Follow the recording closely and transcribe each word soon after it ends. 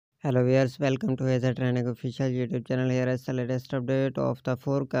Hello viewers, welcome to Weather Training official YouTube channel. Here is the latest update of the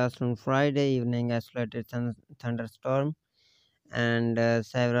forecast on Friday evening. Isolated thunderstorm and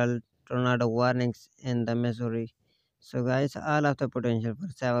several tornado warnings in the Missouri. So guys, all of the potential for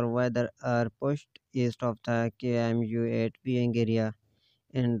severe weather are pushed east of the KMU8 viewing area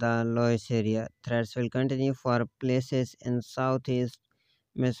in the Lois area. Threats will continue for places in southeast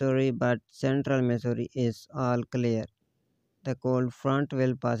Missouri, but central Missouri is all clear. The cold front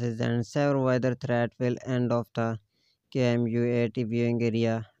will passes and severe weather threat will end of the KMU80 viewing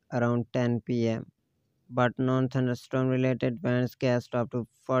area around 10 p.m. But non-thunderstorm related winds gusts up to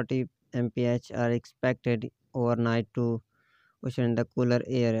 40 mph are expected overnight to usher in the cooler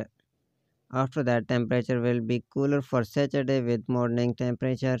air. After that, temperature will be cooler for Saturday with morning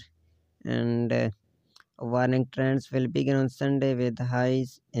temperature and warning trends will begin on Sunday with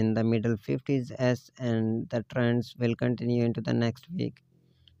highs in the middle 50s s and the trends will continue into the next week.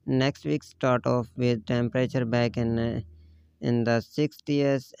 Next week start off with temperature back in the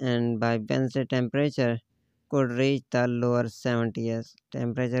 60s and by Wednesday temperature could reach the lower 70s.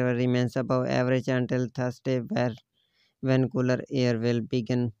 Temperature will remains above average until Thursday when cooler air will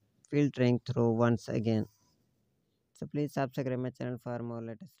begin filtering through once again. So please subscribe my channel for more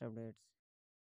latest updates.